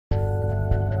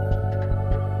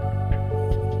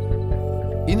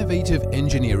Innovative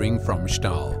engineering from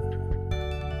STAHL.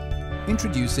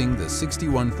 Introducing the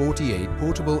 6148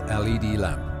 Portable LED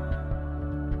Lamp.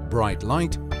 Bright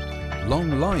light,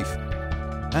 long life,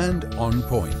 and on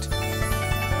point.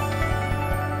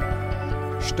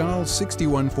 STAHL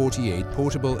 6148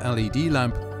 Portable LED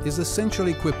Lamp is essential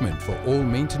equipment for all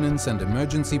maintenance and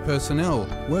emergency personnel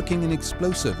working in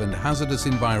explosive and hazardous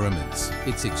environments.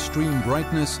 Its extreme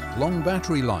brightness, long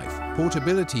battery life,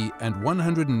 portability and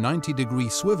 190-degree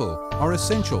swivel are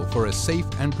essential for a safe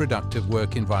and productive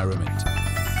work environment.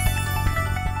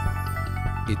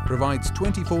 It provides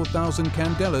 24,000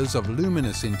 candelas of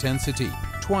luminous intensity,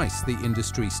 twice the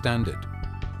industry standard.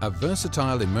 A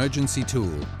versatile emergency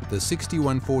tool, the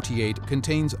 6148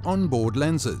 contains onboard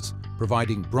lenses,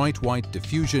 providing bright white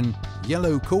diffusion,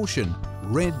 yellow caution,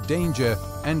 red danger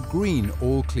and green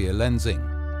all-clear lensing.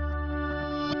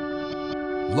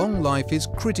 Long life is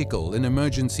critical in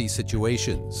emergency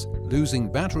situations.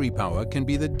 Losing battery power can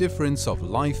be the difference of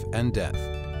life and death.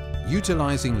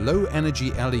 Utilizing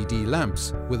low-energy LED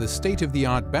lamps with a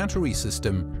state-of-the-art battery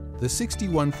system, the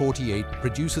 6148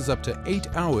 produces up to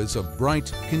 8 hours of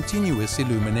bright, continuous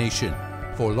illumination.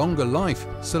 For longer life,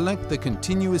 select the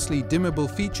continuously dimmable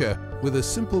feature with a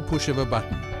simple push of a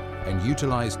button and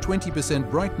utilize 20%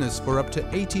 brightness for up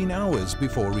to 18 hours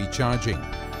before recharging.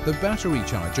 The battery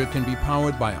charger can be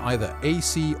powered by either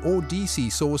AC or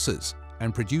DC sources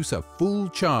and produce a full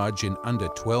charge in under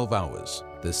 12 hours.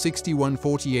 The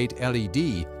 6148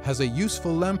 LED has a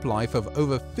useful lamp life of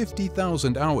over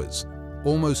 50,000 hours,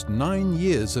 almost 9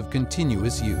 years of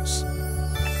continuous use.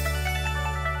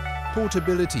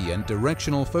 Portability and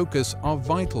directional focus are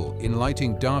vital in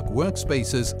lighting dark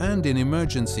workspaces and in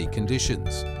emergency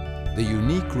conditions. The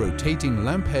unique rotating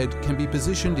lamp head can be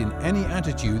positioned in any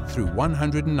attitude through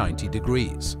 190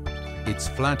 degrees. Its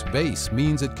flat base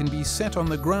means it can be set on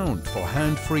the ground for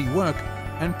hand-free work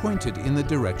and pointed in the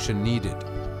direction needed.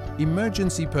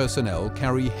 Emergency personnel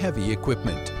carry heavy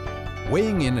equipment.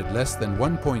 Weighing in at less than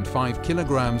 1.5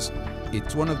 kilograms,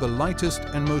 it's one of the lightest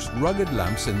and most rugged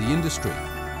lamps in the industry,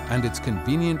 and its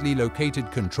conveniently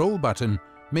located control button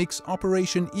makes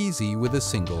operation easy with a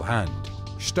single hand.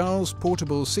 STAHL's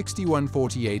portable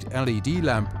 6148 LED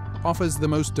lamp offers the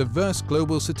most diverse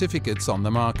global certificates on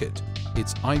the market.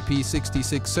 Its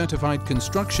IP66 certified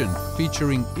construction,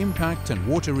 featuring impact and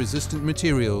water-resistant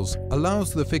materials,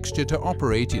 allows the fixture to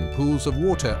operate in pools of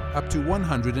water up to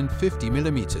 150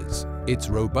 millimeters. Its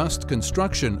robust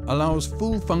construction allows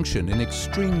full function in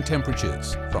extreme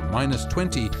temperatures, from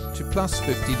 -20 to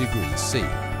 +50 degrees C.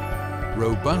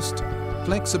 Robust,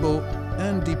 flexible,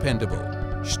 and dependable.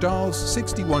 STAHL's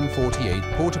 6148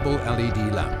 Portable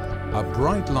LED Lamp. A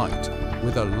bright light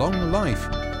with a long life,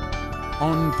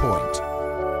 on point.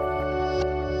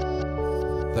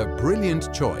 The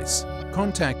brilliant choice.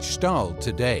 Contact STAHL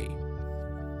today.